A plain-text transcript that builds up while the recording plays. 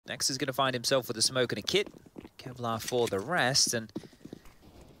Next is going to find himself with a smoke and a kit. Kevlar for the rest, and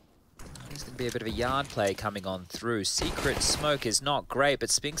there's going to be a bit of a yard play coming on through. Secret smoke is not great, but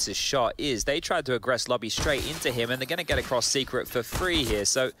Spinx's shot is. They tried to aggress lobby straight into him, and they're going to get across Secret for free here,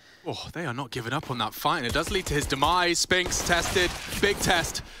 so... Oh, they are not giving up on that fight, and it does lead to his demise. Spinx tested, big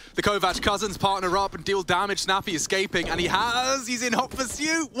test. The Kovac cousins partner up and deal damage. Snappy escaping, and he's in hot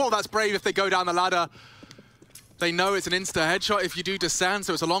pursuit. Whoa, that's brave if they go down the ladder. They know it's an insta headshot if you do descend,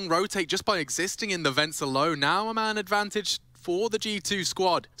 so it's a long rotate just by existing in the vents alone. Now a man advantage for the G2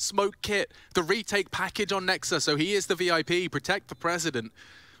 squad. Smoke kit, the retake package on Nexa, so he is the VIP. Protect the president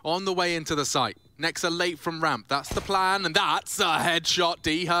on the way into the site. Nexa late from ramp, that's the plan, and that's a headshot.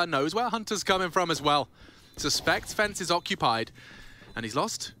 Diha knows where Hunter's coming from as well. Suspects fence is occupied, and he's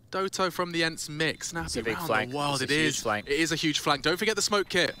lost Doto from the ENCE mix. Snappy around flank. the world, It is a huge flank. Don't forget the smoke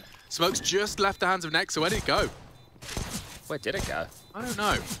kit. Smoke's just left the hands of Nexa. Where did it go? Where did it go? I don't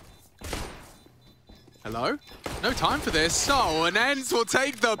know. Hello? No time for this. So, and ENCE will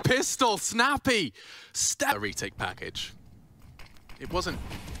take the pistol. Snappy. A retake package. It wasn't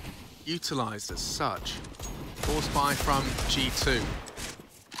utilized as such. Forced buy from G2.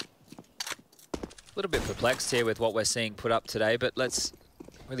 A little bit perplexed here with what we're seeing put up today, but let's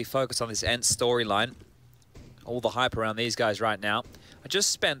really focus on this ENCE storyline. All the hype around these guys right now. I just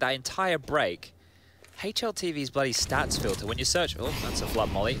spent that entire break HLTV's bloody stats filter, when you search, oh, that's a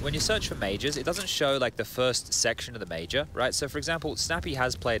flood molly. When you search for majors, it doesn't show like the first section of the major, right? So for example, Snappy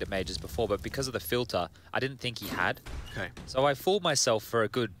has played at majors before, but because of the filter, I didn't think he had. Okay. So I fooled myself for a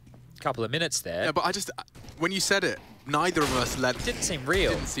good couple of minutes there. Yeah, but I just, when you said it, neither of us let... Didn't seem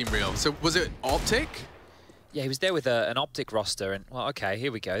real. Didn't seem real. So was it Optic? Yeah, he was there with an Optic roster, and well, okay,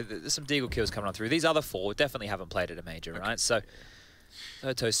 here we go. There's some Deagle kills coming on through. These other four definitely haven't played at a major, right? So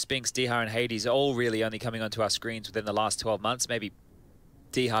Doto, Spinx, Diha, and Hades are all really only coming onto our screens within the last 12 months. Maybe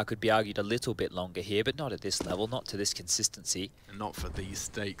Diha could be argued a little bit longer here, but not at this level, not to this consistency. And not for these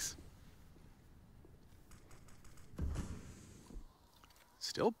stakes.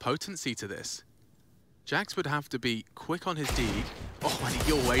 Still potency to this. Jax would have to be quick on his dig. Oh, and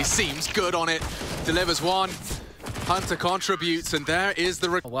he always seems good on it. Delivers one. Hunter contributes, and there is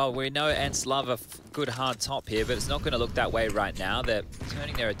the... Well, we know ENCE love a good hard top here, but it's not going to look that way right now. They're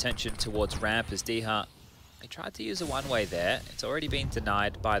turning their attention towards ramp as Diha, they tried to use a one-way there. It's already been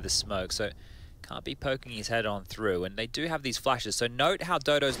denied by the smoke, so can't be poking his head on through. And they do have these flashes, so note how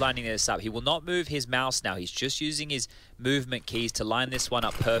Dodo's lining this up. He will not move his mouse now. He's just using his movement keys to line this one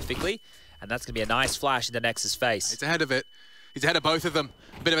up perfectly. And that's going to be a nice flash into Nex's face. He's ahead of it. He's ahead of both of them.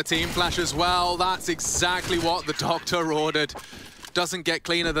 A bit of a team flash as well. That's exactly what the doctor ordered. Doesn't get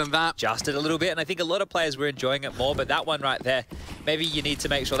cleaner than that. Adjusted a little bit, and I think a lot of players were enjoying it more, but that one right there, maybe you need to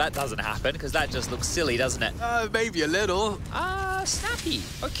make sure that doesn't happen, because that just looks silly, doesn't it? Maybe a little. Snappy.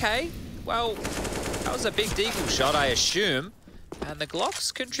 Okay. Well, that was a big deagle shot, I assume. And the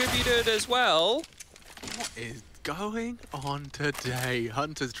Glocks contributed as well. What is going on today?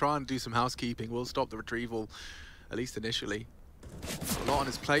 Hunter's trying to do some housekeeping. We'll stop the retrieval, at least initially. A lot on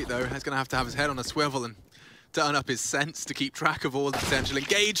his plate, though. He's going to have his head on a swivel and turn up his sense to keep track of all the potential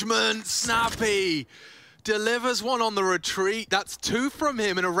engagement. Snappy delivers one on the retreat. That's two from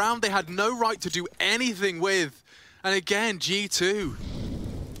him in a round they had no right to do anything with. And again, G2.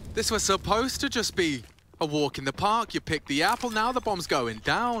 This was supposed to just be a walk in the park. You pick the apple, now the bomb's going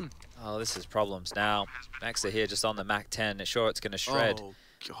down. Oh, this is problems now. Nexa here just on the Mac 10. Sure, it's going to shred. Oh,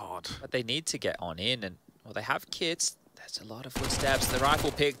 God. But they need to get on in, and well, they have kits. There's a lot of footsteps. The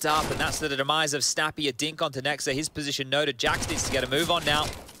rifle picked up, and that's the demise of Snappy. A dink onto Nexa. His position noted. Jax needs to get a move on now.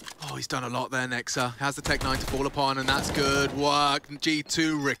 Oh, he's done a lot there, Nexa. Has the Tech 9 to fall upon, and that's good work.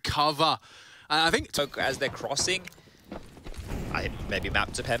 G2 recover. And I think... So as they're crossing, maybe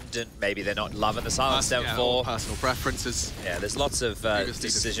map dependent, maybe they're not loving the silent 7-4. Personal preferences. Yeah, there's lots of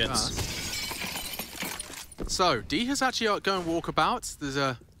decisions. So, D has actually going walkabouts. There's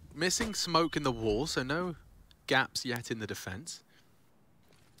a missing smoke in the wall, so no gaps yet in the defense.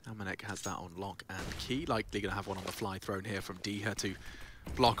 Amanek has that on lock and key. Likely going to have one on the fly thrown here from Diha to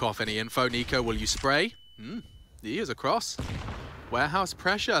block off any info. Nico, will you spray? Diha's across. Warehouse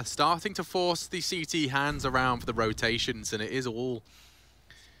pressure starting to force the CT hands around for the rotations, and it is all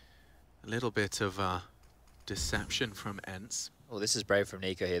a little bit of deception from ENCE. Oh, this is brave from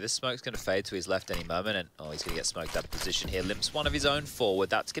Nico here. This smoke's going to fade to his left any moment, and oh, he's going to get smoked out of position here. Limps one of his own forward.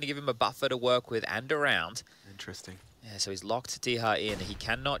 That's going to give him a buffer to work with and around. Interesting. Yeah, so he's locked Diha in. He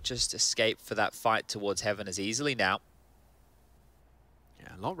cannot just escape for that fight towards heaven as easily now.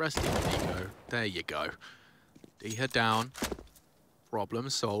 Yeah, a lot resting on Nico. There you go. Diha down. Problem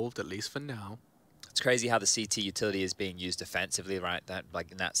solved, at least for now. It's crazy how the CT utility is being used defensively, right? That,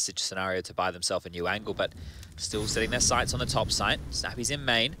 like in that scenario, to buy themselves a new angle, but still setting their sights on the top site. Snappy's in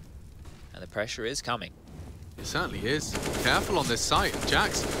main, and the pressure is coming. It certainly is. Careful on this site.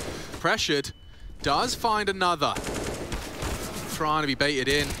 Jax, pressured, does find another. Trying to be baited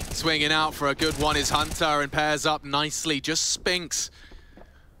in. Swinging out for a good one is Hunter and pairs up nicely. Just Spinks.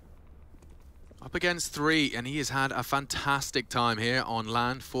 Up against 3, and he has had a fantastic time here on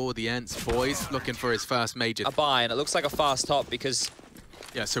land for the ENCE boys, looking for his first major. A buy, and it looks like a fast top because...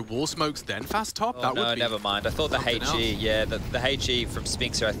 Yeah, so wall smokes then fast top? Oh, that no, would be never mind. I thought the HE, else. yeah, the HE from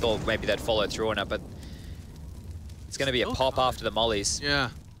Spinxer, I thought maybe they'd follow through on it, but it's going to be a pop after the mollies. Yeah.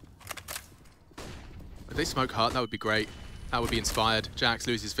 If they smoke hut, that would be great. That would be inspired. Jax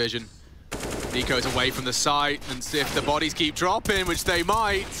loses vision. Nico's away from the site, and if the bodies keep dropping, which they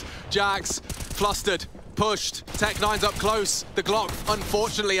might, Jax flustered, pushed, Tech9's up close. The Glock,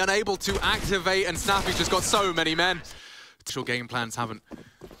 unfortunately, unable to activate, and Snappy's just got so many men. Actual game plans haven't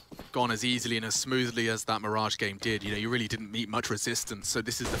gone as easily and as smoothly as that Mirage game did. You know, you really didn't meet much resistance, so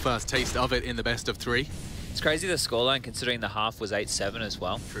this is the first taste of it in the best of 3. It's crazy the scoreline, considering the half was 8-7 as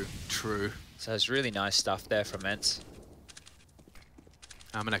well. True, true. So it's really nice stuff there from ENCE.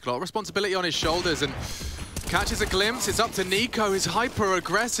 Amanek, a lot of responsibility on his shoulders, and catches a glimpse. It's up to Nico. His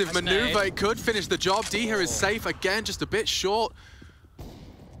hyper-aggressive maneuver. It could finish the job. D here is safe again, just a bit short.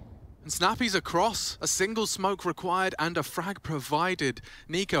 And Snappy's across. A single smoke required and a frag provided.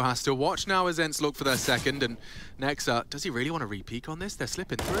 Nico has to watch now as ENCE look for their second. And Nexa, does he really want to re-peek on this? They're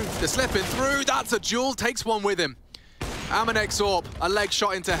slipping through. They're slipping through. That's a duel. Takes one with him. Amanek's AWP. A leg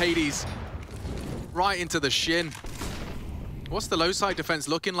shot into Hades. Right into the shin. What's the low side defense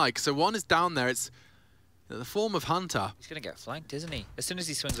looking like? So one is down there. It's the form of Hunter. He's going to get flanked, isn't he? As soon as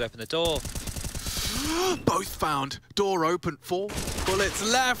he swings open the door. Both found. Door open. 4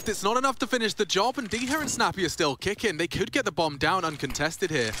 bullets left. It's not enough to finish the job, and Deher and Snappy are still kicking. They could get the bomb down uncontested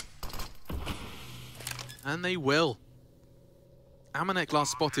here. And they will. Amanek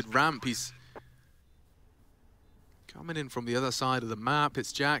last spotted ramp. He's coming in from the other side of the map.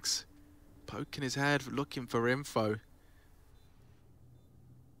 It's Jax poking his head, looking for info.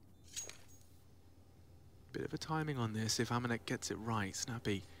 Bit of a timing on this if Amanek gets it right.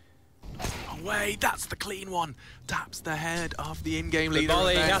 Snappy. Away, that's the clean one. Taps the head of the in-game leader.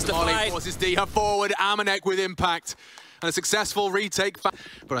 Molly has to fight. Forces Deher forward. Amanek with impact. And a successful retake back.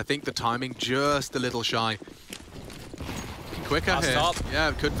 But I think the timing just a little shy. Quicker here. Stop. Yeah,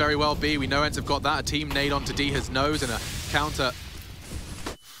 it could very well be. We know ENCE have got that. A team nade onto Deher's nose and a counter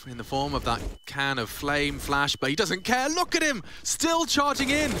in the form of that can of flame flash, but he doesn't care. Look at him, still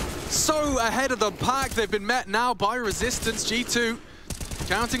charging in. So ahead of the pack. They've been met now by resistance. G2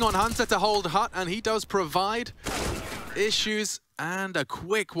 counting on Hunter to hold hut, and he does provide issues and a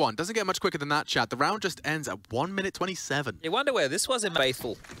quick one. Doesn't get much quicker than that, chat. The round just ends at 1:27. You wonder where this was in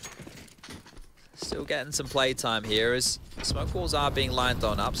Faithful. Still getting some playtime here as smoke walls are being lined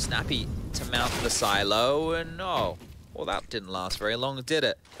on up. Snappy to mount the silo, and oh, well, that didn't last very long, did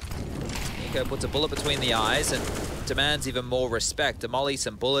it? Nico puts a bullet between the eyes and demands even more respect. Demolly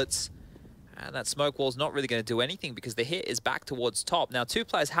some bullets. And that smoke wall's not really going to do anything because the hit is back towards top. Now, 2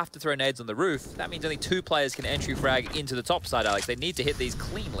 players have to throw nades on the roof. That means only 2 players can entry frag into the top side, Alex. They need to hit these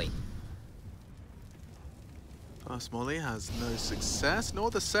cleanly. First molly has no success,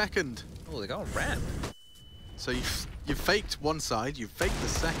 nor the second. Oh, they're going ramp. So you've faked one side, you've faked the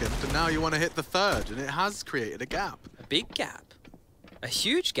second, and now you want to hit the third, and it has created a gap. A big gap. A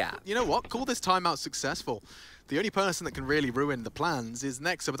huge gap. You know what? Call this timeout successful. The only person that can really ruin the plans is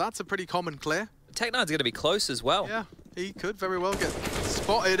Nexa, but that's a pretty common clear. Tech9's going to be close as well. Yeah, he could very well get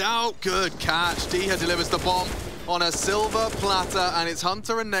spotted out. Good catch. Deher delivers the bomb on a silver platter, and it's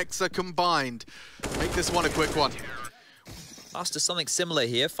Hunter and Nexa combined. Make this one a quick one. After something similar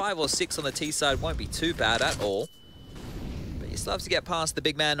here, 5 or 6 on the T side won't be too bad at all. But you still have to get past the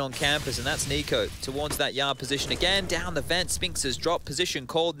big man on campus, and that's Nico towards that yard position again. Down the vent, Spinks has dropped, position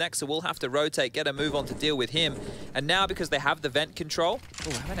called. Nexa will have to rotate, get a move on to deal with him. And now, because they have the vent control, oh,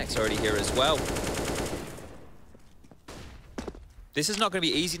 Amanek's already here as well. This is not going to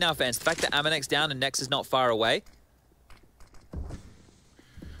be easy now for ENCE. The fact that Amanek's down and Nexa's not far away.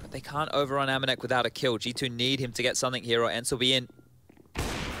 But they can't overrun Amanek without a kill. G2 need him to get something here or ENCE will be in.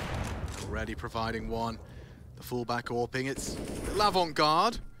 Already providing one. The fullback AWPing. It's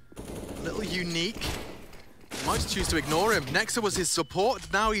l'avant-garde. A little unique. Might choose to ignore him. Nexa was his support.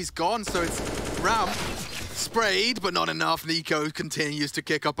 Now he's gone, so it's ramp. Sprayed, but not enough. Nico continues to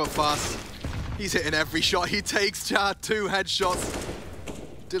kick up a fuss. He's hitting every shot he takes, Chad. 2 headshots.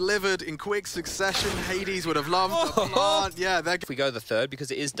 delivered in quick succession. Hades would have loved the plant. Yeah, if we go the third,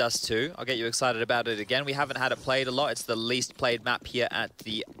 because it is Dust 2, I'll get you excited about it again. We haven't had it played a lot. It's the least played map here at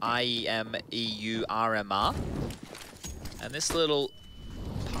the IEM EU RMR. And this little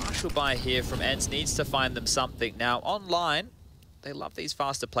partial buy here from ENCE needs to find them something. Now, online, they love these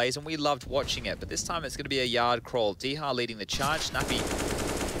faster plays, and we loved watching it. But this time it's going to be a yard crawl. Diha leading the charge. Snappy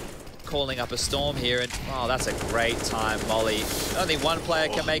calling up a storm here. And, oh, that's a great time, Molly. Only one player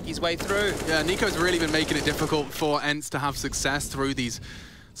can make his way through. Yeah, Nico's really been making it difficult for ENCE to have success through these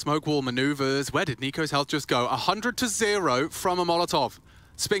smoke wall maneuvers. Where did Nico's health just go? 100-0 from a Molotov.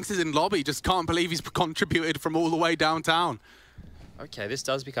 Spinks is in lobby. Just can't believe he's contributed from all the way downtown. Okay, this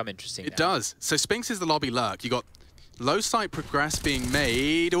does become interesting. It does. So Spinks is the lobby lurk. You got low site progress being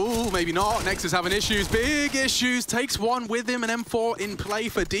made. Oh, maybe not. Nexus having issues. Big issues. Takes one with him. An M4 in play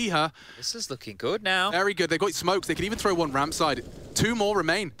for Diha. This is looking good now. Very good. They've got smokes. They could even throw one ramp side. Two more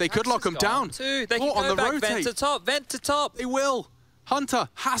remain. They could lock them down. Two. They can go on the back. rotate. Vent to top. Vent to top. They will. Hunter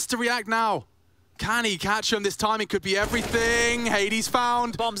has to react now. Can he catch him? This timing could be everything. Hades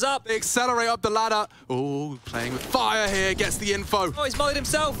found. Bombs up. They accelerate up the ladder. Oh, playing with fire here. Gets the info. Oh, he's mollied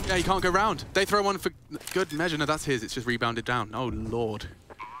himself. Yeah, he can't go round. They throw one for good measure. No, that's his. It's just rebounded down. Oh, Lord.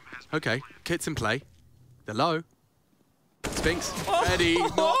 Okay, kit's in play. They're low. Spinks. Ready.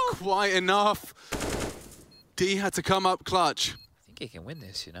 Not quite enough. D had to come up clutch. I think he can win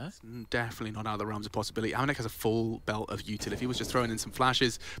this, you know? Definitely not out of the realms of possibility. Amanek has a full belt of util. If he was just throwing in some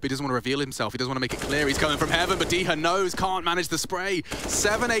flashes, but he doesn't want to reveal himself. He doesn't want to make it clear he's coming from heaven, but Diha knows, can't manage the spray.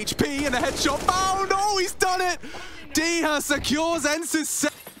 7 HP and the headshot found. Oh, he's done it! Diha secures ENCE's.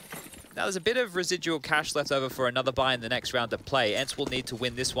 Now there's a bit of residual cash left over for another buy in the next round of play. ENCE will need to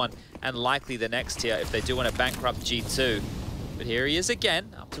win this one and likely the next here if they do want to bankrupt G2. But here he is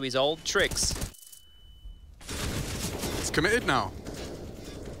again, up to his old tricks. It's committed now.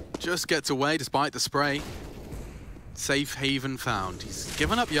 Just gets away despite the spray. Safe haven found. He's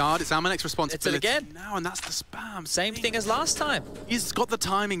given up yard. It's Amanek's responsibility. It's it again. Now, and that's the spam. Same thing as last time. He's got the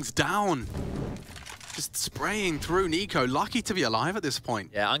timings down. Just spraying through Nico. Lucky to be alive at this point.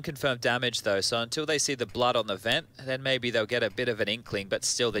 Yeah, unconfirmed damage though. So until they see the blood on the vent, then maybe they'll get a bit of an inkling. But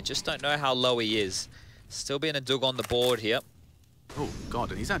still, they just don't know how low he is. Still being a dug on the board here. Oh, God.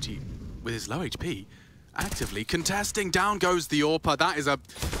 And he's actually, with his low HP, actively contesting. Down goes the AWPer. That is a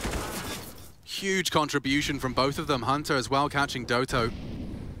huge contribution from both of them. Hunter as well catching Doto.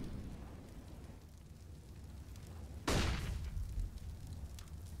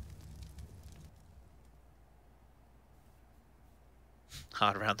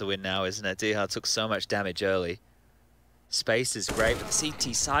 Hard round to win now, isn't it? Diha took so much damage early. Space is great, but the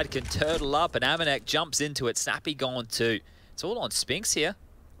CT side can turtle up and Amanek jumps into it. Snappy gone too. It's all on Spinks here.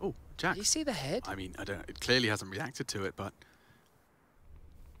 Oh, Jack. Did you see the head? I mean, it clearly hasn't reacted to it, but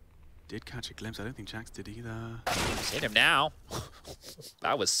did catch a glimpse. I don't think Jax did either. Seen him now.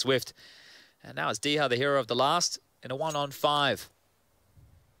 That was swift. And now it's Diha, the hero of the last, in a 1-on-5.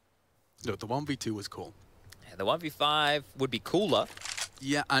 Look, the 1v2 was cool. And the 1v5 would be cooler.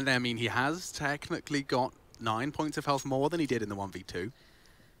 Yeah, and I mean, he has technically got 9 points of health more than he did in the 1v2.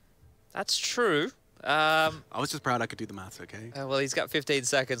 That's true. I was just proud I could do the maths, okay? Well, he's got 15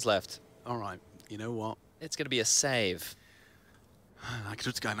 seconds left. All right, you know what? It's going to be a save. I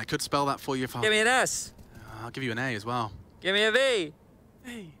could spell that for you if I... Give me an S. I'll give you an A as well. Give me a V.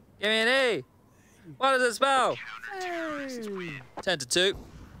 Hey. Give me an E. What does it spell? 10-2.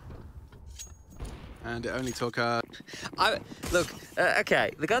 And it only took Look,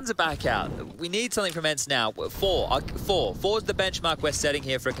 okay, the guns are back out. We need something from ENCE now. Four is the benchmark we're setting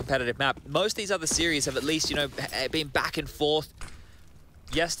here for a competitive map. Most of these other series have at least, you know, been back and forth.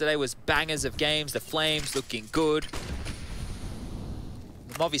 Yesterday was bangers of games. The Flames looking good.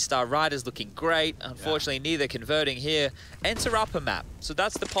 The Movistar Riders looking great. Unfortunately, neither converting here. Enter upper map. So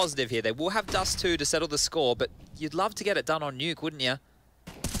that's the positive here. They will have Dust 2 to settle the score, but you'd love to get it done on Nuke, wouldn't you?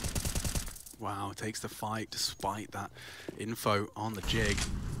 Wow, takes the fight despite that info on the jig.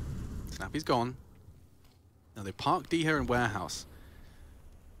 Snappy's gone. Now they park D here in warehouse.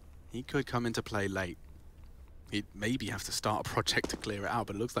 He could come into play late. He'd maybe have to start a project to clear it out,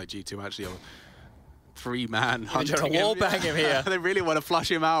 but it looks like G2 actually are three-man hunting him. Wallbang him here. They really want to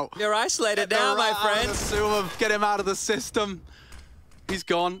flush him out. You're isolated now, my friend. Get him out of the system. He's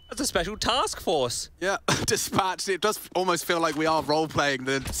gone. That's a special task force. Yeah, dispatched. It does almost feel like we are role-playing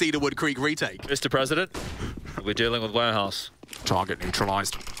the Cedarwood Creek retake. Mr. President, we're dealing with warehouse. Target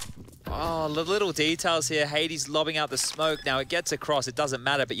neutralized. Oh, the little details here. Hades lobbing out the smoke. Now it gets across. It doesn't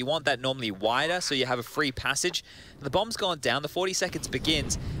matter, but you want that normally wider so you have a free passage. And the bomb's gone down. The 40 seconds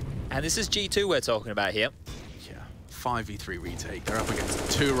begins. And this is G2 we're talking about here. Yeah. 5v3 retake. They're up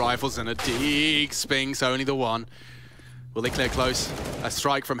against 2 rifles and a Deeg. Spinks, only the one. Will they clear close? A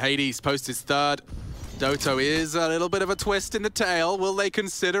strike from Hades, post his third. Doto is a little bit of a twist in the tail. Will they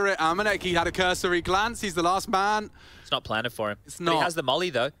consider it? Amanek, he had a cursory glance. He's the last man. It's not planted for him. It's not. But he has the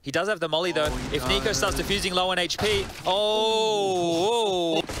molly, though. He does have the molly, though. If Nico starts defusing low on HP...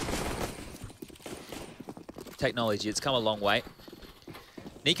 Oh! Technology, it's come a long way.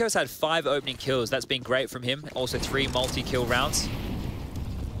 Nico's had 5 opening kills. That's been great from him. Also 3 multi-kill rounds.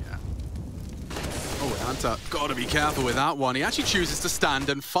 Yeah. Oh, Hunter, gotta be careful with that one. He actually chooses to stand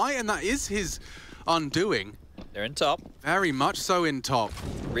and fight, and that is his undoing. They're in top. Very much so in top.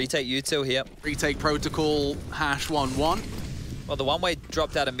 Retake util here. Retake protocol, #11. Well, the one-way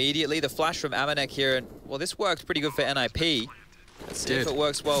dropped out immediately. The flash from Amanek here, and well, this worked pretty good for NIP. Let's see if it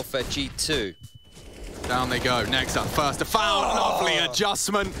works well for G2. Down they go. Next up, first, a foul. Lovely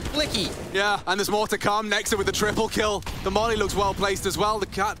adjustment. Flicky. Yeah, and there's more to come. Next up with the triple kill. The molly looks well placed as well. The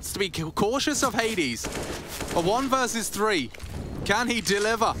Cats to be cautious of Hades. A 1 versus 3. Can he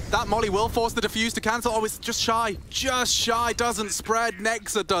deliver? That molly will force the defuse to cancel. Oh, it's just shy. Just shy. Doesn't spread.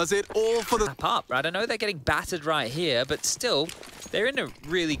 Nexa does it. All for the... Map up, right? I know they're getting battered right here, but still, they're in a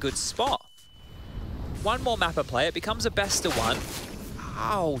really good spot. One more mapper play. It becomes a best of 1.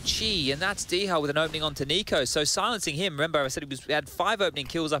 Oh, gee, and that's Diha with an opening onto Nico. So silencing him, remember I said he had 5 opening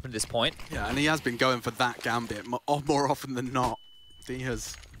kills up to this point. Yeah, and he has been going for that gambit more often than not.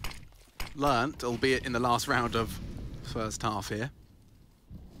 Diha's learnt, albeit in the last round of first half here.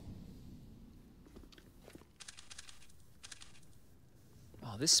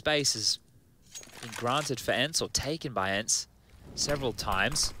 Oh, this space has been granted for ENCE or taken by ENCE several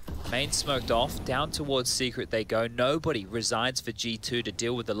times. Main smoked off, down towards Secret they go. Nobody resides for G2 to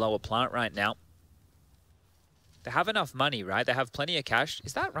deal with the lower plant right now. They have enough money, right? They have plenty of cash.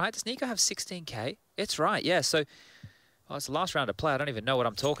 Is that right? Does Nico have 16k? It's right, yeah. So, well, it's the last round of play. I don't even know what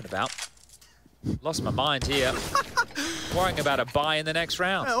I'm talking about. Lost my mind here. Worrying about a buy in the next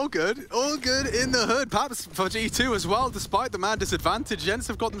round. Yeah, all good in the hood. Perhaps for G2 as well, despite the man disadvantage. ENCE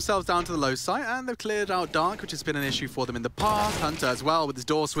have got themselves down to the low site and they've cleared out Dark, which has been an issue for them in the past. Hunter as well, with his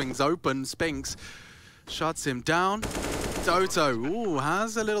door swings open. Spinks shuts him down. Doto, ooh,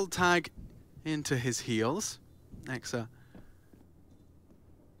 has a little tag into his heels. Nexa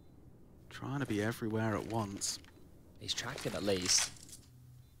trying to be everywhere at once. He's tracked him at least.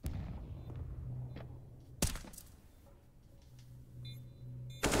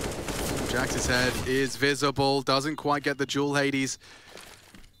 Jax's head is visible, doesn't quite get the jewel Hades.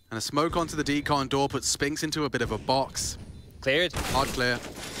 And a smoke onto the decon door puts Spinks into a bit of a box. Cleared. Hard clear.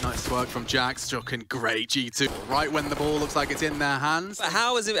 Nice work from Jax. Looking great, G2. Right when the ball looks like it's in their hands. But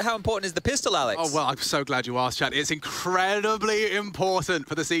how important is the pistol, Alex? Oh, well, I'm so glad you asked, Chad. It's incredibly important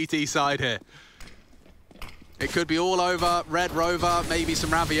for the CT side here. It could be all over. Red Rover, maybe some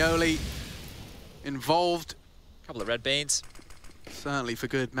ravioli involved. Couple of red beans. Certainly for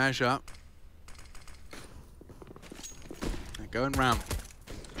good measure. They're going round.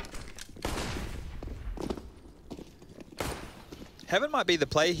 Heaven might be the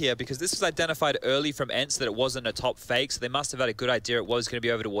play here because this was identified early from ENCE that it wasn't a top fake, so they must have had a good idea it was going to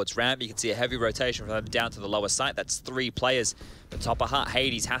be over towards ramp. You can see a heavy rotation from them down to the lower site. That's 3 players. But top of hut,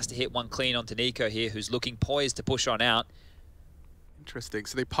 Hades has to hit one clean onto Nico here, who's looking poised to push on out. Interesting.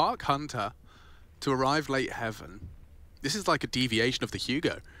 So they park Hunter to arrive late Heaven. This is like a deviation of the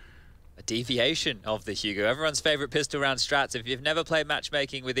Hugo. A deviation of the Hugo. Everyone's favorite pistol round strats. If you've never played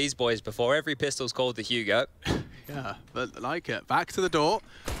matchmaking with these boys before, every pistol's called the Hugo. Yeah, but like it. Back to the door.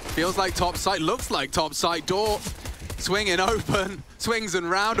 Feels like top side. Looks like top side door. Swinging open. Swings and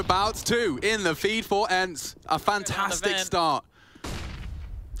roundabouts too. In the feed for ENCE. A fantastic start.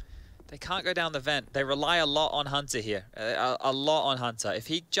 They can't go down the vent. They rely a lot on Hunter here. A lot on Hunter. If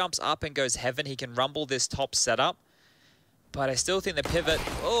he jumps up and goes Heaven, he can rumble this top setup. But I still think the pivot,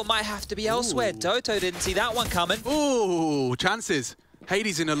 might have to be elsewhere. Doto didn't see that one coming. Ooh, chances.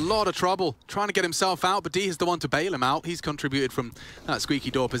 Hades in a lot of trouble, trying to get himself out, but D is the one to bail him out. He's contributed from that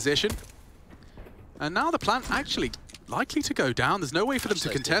squeaky door position. And now the plant actually likely to go down. There's no way for them to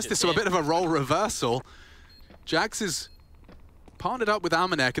contest this, so a bit of a role reversal. Jax is partnered up with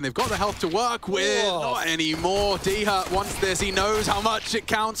Amanek, and they've got the health to work with. Whoa. Not anymore. D-Hut wants this. He knows how much it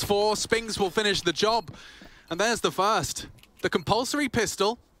counts for. Spinks will finish the job. And there's the first. The compulsory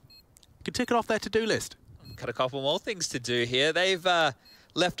pistol. You can tick it off their to-do list. Got a couple more things to do here. They've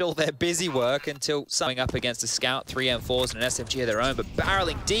left all their busy work until summing up against a Scout, 3 M4s and an SMG of their own, but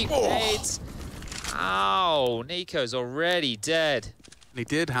barreling deep nades. Ow, Nico's already dead. He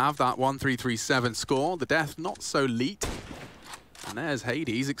did have that 1-3-3-7 score. The death not so elite. And there's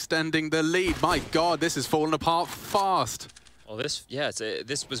Hades extending the lead. My God, this has fallen apart fast. Well, this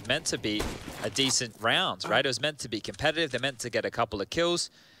was meant to be a decent round, right? It was meant to be competitive. They're meant to get a couple of kills.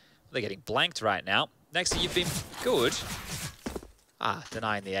 They're getting blanked right now. Next, you've been good.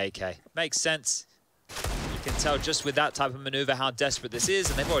 Denying the AK. Makes sense. You can tell just with that type of maneuver how desperate this is,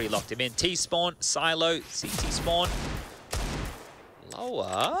 and they've already locked him in. T-spawn, silo, CT spawn.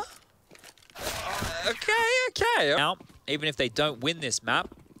 Lower. Okay. Now, even if they don't win this map,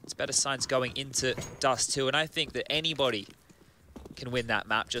 it's better signs going into Dust 2, and I think that anybody can win that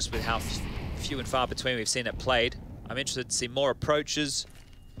map just with how few and far between we've seen it played. I'm interested to see more approaches,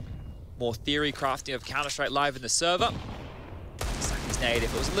 more theory crafting of Counter-Strike Live in the server. Snappy's nade,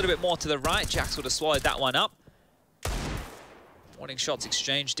 if it was a little bit more to the right, Jax would have swallowed that one up. Warning shots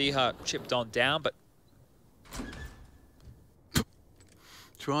exchanged, Deha chipped on down, but...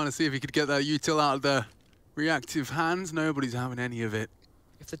 Trying to see if he could get that util out of the reactive hands. Nobody's having any of it.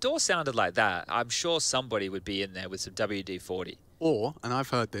 If the door sounded like that, I'm sure somebody would be in there with some WD-40. Or, and I've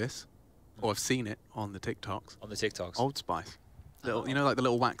heard this, or I've seen it on the TikToks. On the TikToks. Old Spice. Little, you know, like the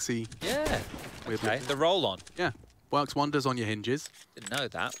little waxy... Yeah. Okay, the roll-on. Yeah. Works wonders on your hinges. Didn't know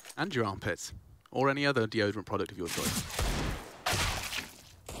that. And your armpits. Or any other deodorant product of your choice.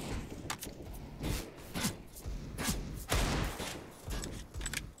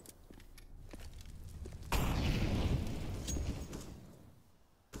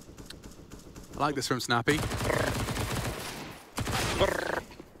 I like this from Snappy.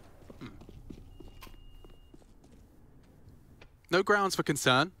 No grounds for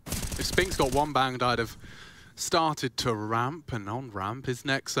concern. If Spink's got one banged, I'd have started to ramp, and on ramp is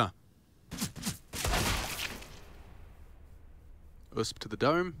Nexa. Usp to the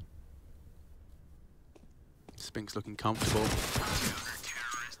dome. Spink's looking comfortable.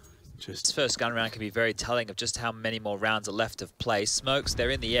 This first gun round can be very telling of just how many more rounds are left of play. Smokes, they're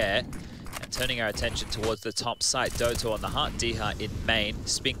in the air. And turning our attention towards the top site, Doto on the hut, Deha in main.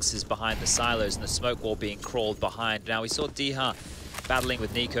 Spinks is behind the silos and the smoke wall being crawled behind. Now we saw Deha battling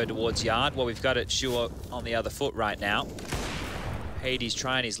with Nico towards yard. Well, we've got it Shua on the other foot right now. Hades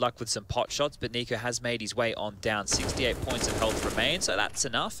trying his luck with some pot shots, but Nico has made his way on down. 68 points of health remain, so that's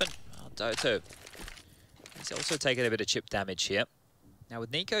enough. And Doto, he's also taking a bit of chip damage here. Now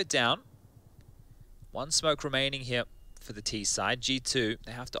with Nico down, one smoke remaining here for the T side. G2,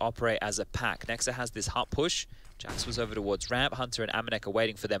 they have to operate as a pack. Nexa has this hut push. Jax was over towards ramp. Hunter and Amanek are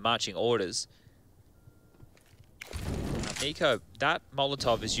waiting for their marching orders. Now Nico, that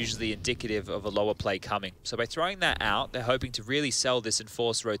Molotov is usually indicative of a lower play coming. So by throwing that out, they're hoping to really sell this in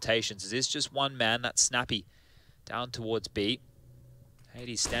forced rotations. It is just one man, that's Snappy, down towards B.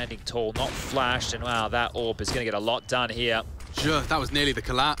 Hades standing tall, not flashed, and wow, that AWP is going to get a lot done here. Sure, that was nearly the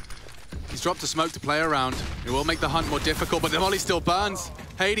collat. He's dropped a smoke to play around. It will make the hunt more difficult, but the molly still burns.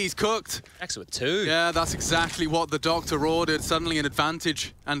 Hades cooked. Next with 2. Yeah, that's exactly what the doctor ordered. Suddenly an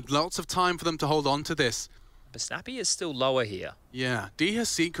advantage, and lots of time for them to hold on to this. But Snappy is still lower here. Yeah, D has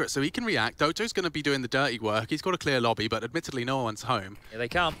secret, so he can react. Doto's going to be doing the dirty work. He's got a clear lobby, but admittedly no one's home. Here they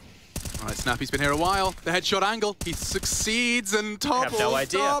come. All right, Snappy's been here a while. The headshot angle, he succeeds and topples. I have no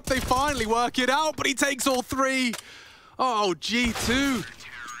idea. Up. They finally work it out, but he takes all 3. Oh, G2.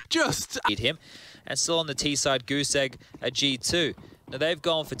 Just Beat him. And still on the T side, Goose Egg at G2. Now they've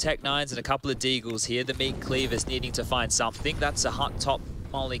gone for Tech 9s and a couple of Deagles here. The Meat Cleaver's needing to find something. That's a hut top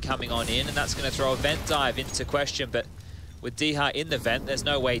molly coming on in, and that's going to throw a vent dive into question. But with Deha in the vent, there's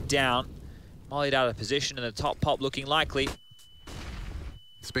no way down. Mollied out of position, and the top pop looking likely.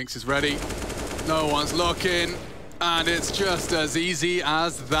 Spinks is ready. No one's looking. And it's just as easy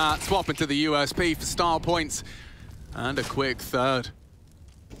as that. Swap into the USP for star points. And a quick third.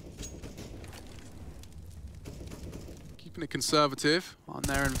 Keeping it conservative on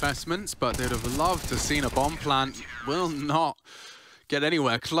their investments, but they'd have loved to have seen a bomb plant. Will not get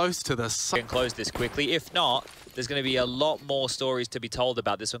anywhere close to the sun. Can close this quickly. If not, there's going to be a lot more stories to be told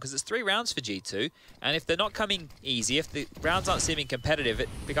about this one, because it's 3 rounds for G2, and if they're not coming easy, if the rounds aren't seeming competitive, it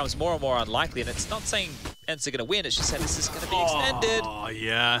becomes more and more unlikely. And it's not saying ENCE are going to win, it's just saying this is going to be extended. Oh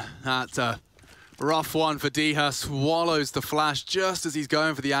yeah, that's a rough one for Deha. Swallows the flash just as he's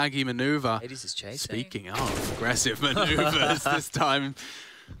going for the Aggie maneuver. Hades is chasing. Speaking of aggressive maneuvers, this time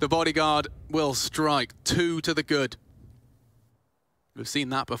the bodyguard will strike 2 to the good. We've seen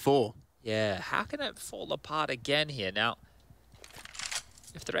that before. Yeah, how can it fall apart again here? Now,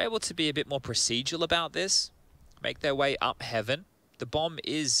 if they're able to be a bit more procedural about this, make their way up heaven, the bomb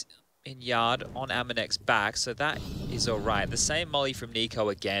is in yard on Amanek's back, so that is all right. The same molly from Nico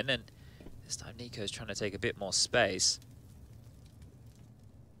again, and this time Nico's trying to take a bit more space.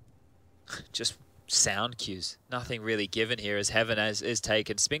 Just sound cues. Nothing really given here as Heaven is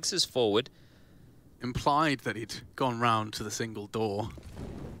taken. Spinks is forward. Implied that he'd gone round to the single door.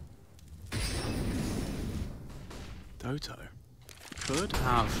 Doto could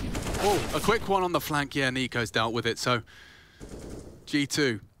have... Oh, a quick one on the flank. Yeah, Nico's dealt with it, so...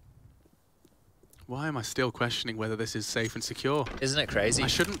 G2. Why am I still questioning whether this is safe and secure? Isn't it crazy? I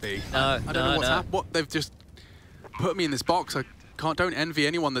shouldn't be. No, I don't know what's happened. What, they've just put me in this box. I don't envy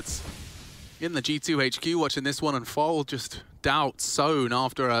anyone that's in the G2 HQ watching this one unfold. Just doubt sown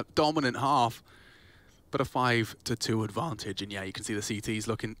after a dominant half. But a 5-2 advantage. And yeah, you can see the CTs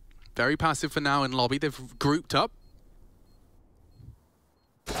looking very passive for now in lobby. They've grouped up.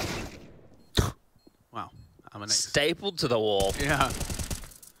 Wow. Stapled to the wall. Yeah.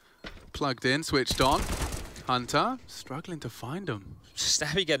 Plugged in, switched on. Hunter struggling to find him.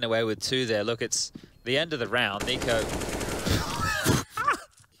 Snappy getting away with 2 there. Look, it's the end of the round. Nico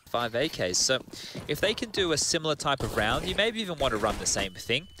 5 AKs. So if they can do a similar type of round, you maybe even want to run the same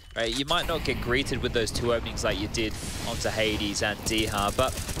thing. Right? You might not get greeted with those 2 openings like you did onto Hades and Diha,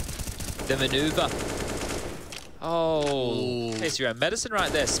 but the maneuver. Oh, taste your own medicine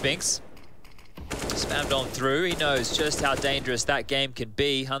right there, Spinks. Spammed on through. He knows just how dangerous that game can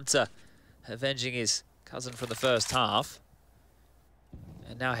be. Hunter avenging his cousin from the first half.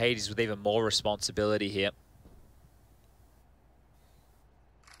 And now Hades with even more responsibility here.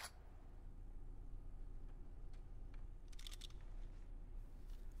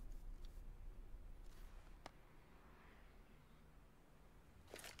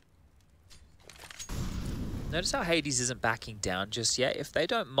 Notice how Hades isn't backing down just yet. If they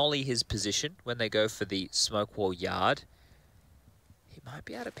don't molly his position when they go for the smoke wall yard, he might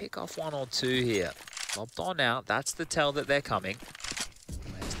be able to pick off 1 or 2 here. Lobbed on out. That's the tell that they're coming.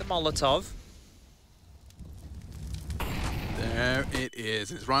 Where's the Molotov? There it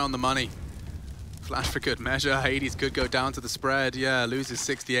is. It's right on the money. Flash for good measure. Hades could go down to the spread. Yeah, loses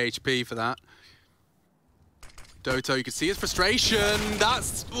 60 HP for that. Doto, you can see his frustration.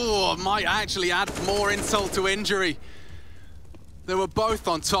 That's, might actually add more insult to injury. They were both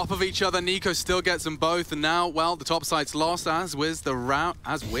on top of each other. Nico still gets them both, and now, well, the top side's lost, as is the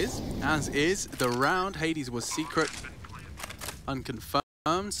round. Hades was secret, unconfirmed.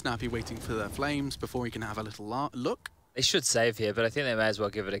 Snappy waiting for the flames before he can have a little look. They should save here, but I think they may as well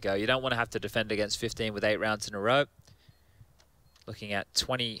give it a go. You don't want to have to defend against 15 with 8 rounds in a row. Looking at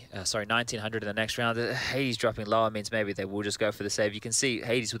 1900 in the next round. Hades dropping lower means maybe they will just go for the save. You can see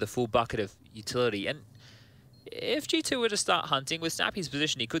Hades with a full bucket of utility. And if G2 were to start hunting, with Snappy's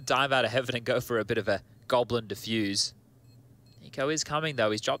position, he could dive out of heaven and go for a bit of a goblin defuse. Nico is coming, though.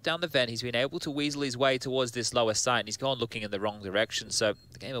 He's dropped down the vent. He's been able to weasel his way towards this lower site, and he's gone looking in the wrong direction. So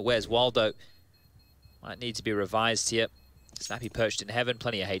the game of Where's Waldo might need to be revised here. Snappy perched in heaven,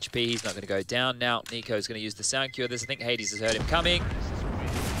 plenty of HP. He's not going to go down now. Nico's going to use the sound cure. I think Hades has heard him coming.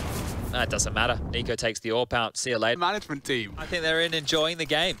 No, it doesn't matter. Nico takes the AWP out. See you later. Management team. I think they're enjoying the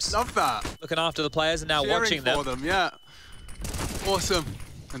games. Love that. Looking after the players and now cheering watching them. for them, yeah. Awesome.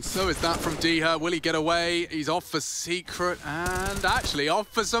 And so is that from Diha. Will he get away? He's off for secret and actually off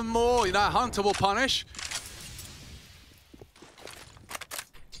for some more. You know, Hunter will punish.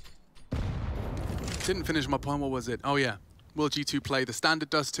 Didn't finish my point. What was it? Oh, yeah. Will G2 play? The standard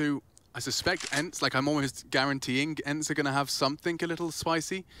does too. I suspect ENCE, like I'm almost guaranteeing ENCE are going to have something a little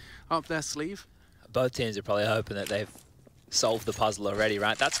spicy up their sleeve. Both teams are probably hoping that they've solved the puzzle already,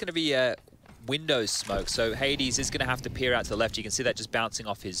 right? That's going to be a Windows smoke, so Hades is going to have to peer out to the left. You can see that just bouncing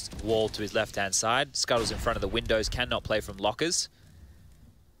off his wall to his left-hand side. Scuttles in front of the windows, cannot play from lockers.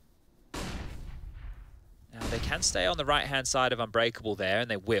 Now, they can stay on the right-hand side of Unbreakable there, and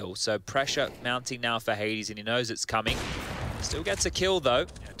they will. So pressure mounting now for Hades, and he knows it's coming. Still gets a kill, though.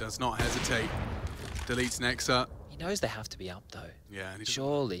 Yeah, does not hesitate. Deletes Nexa. He knows they have to be up, though. Yeah, and he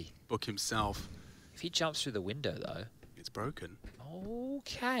surely. Book himself. If he jumps through the window, though. It's broken.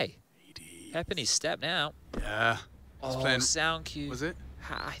 Okay. Pep in his step now. Yeah. Oh, sound cue. Was it?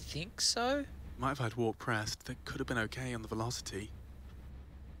 I think so. Might have had walk pressed. That could have been okay on the velocity.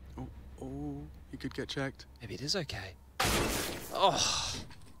 Oh, he could get checked. Maybe it is okay. Oh.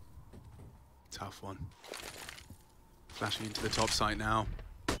 Tough one. Flashing into the top site now.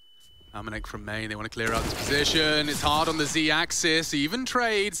 Amanek from main, they want to clear out this position. It's hard on the Z-axis, even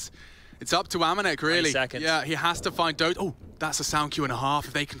trades. It's up to Amanek, really. 20 seconds. Yeah, he has to find Dote. Oh, that's a sound cue and a half.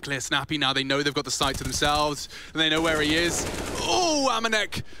 If they can clear Snappy now, they know they've got the site to themselves, and they know where he is. Oh,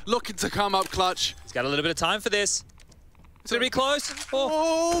 Amanek looking to come up clutch. He's got a little bit of time for this. It's going to be close.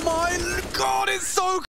 Oh my God, it's so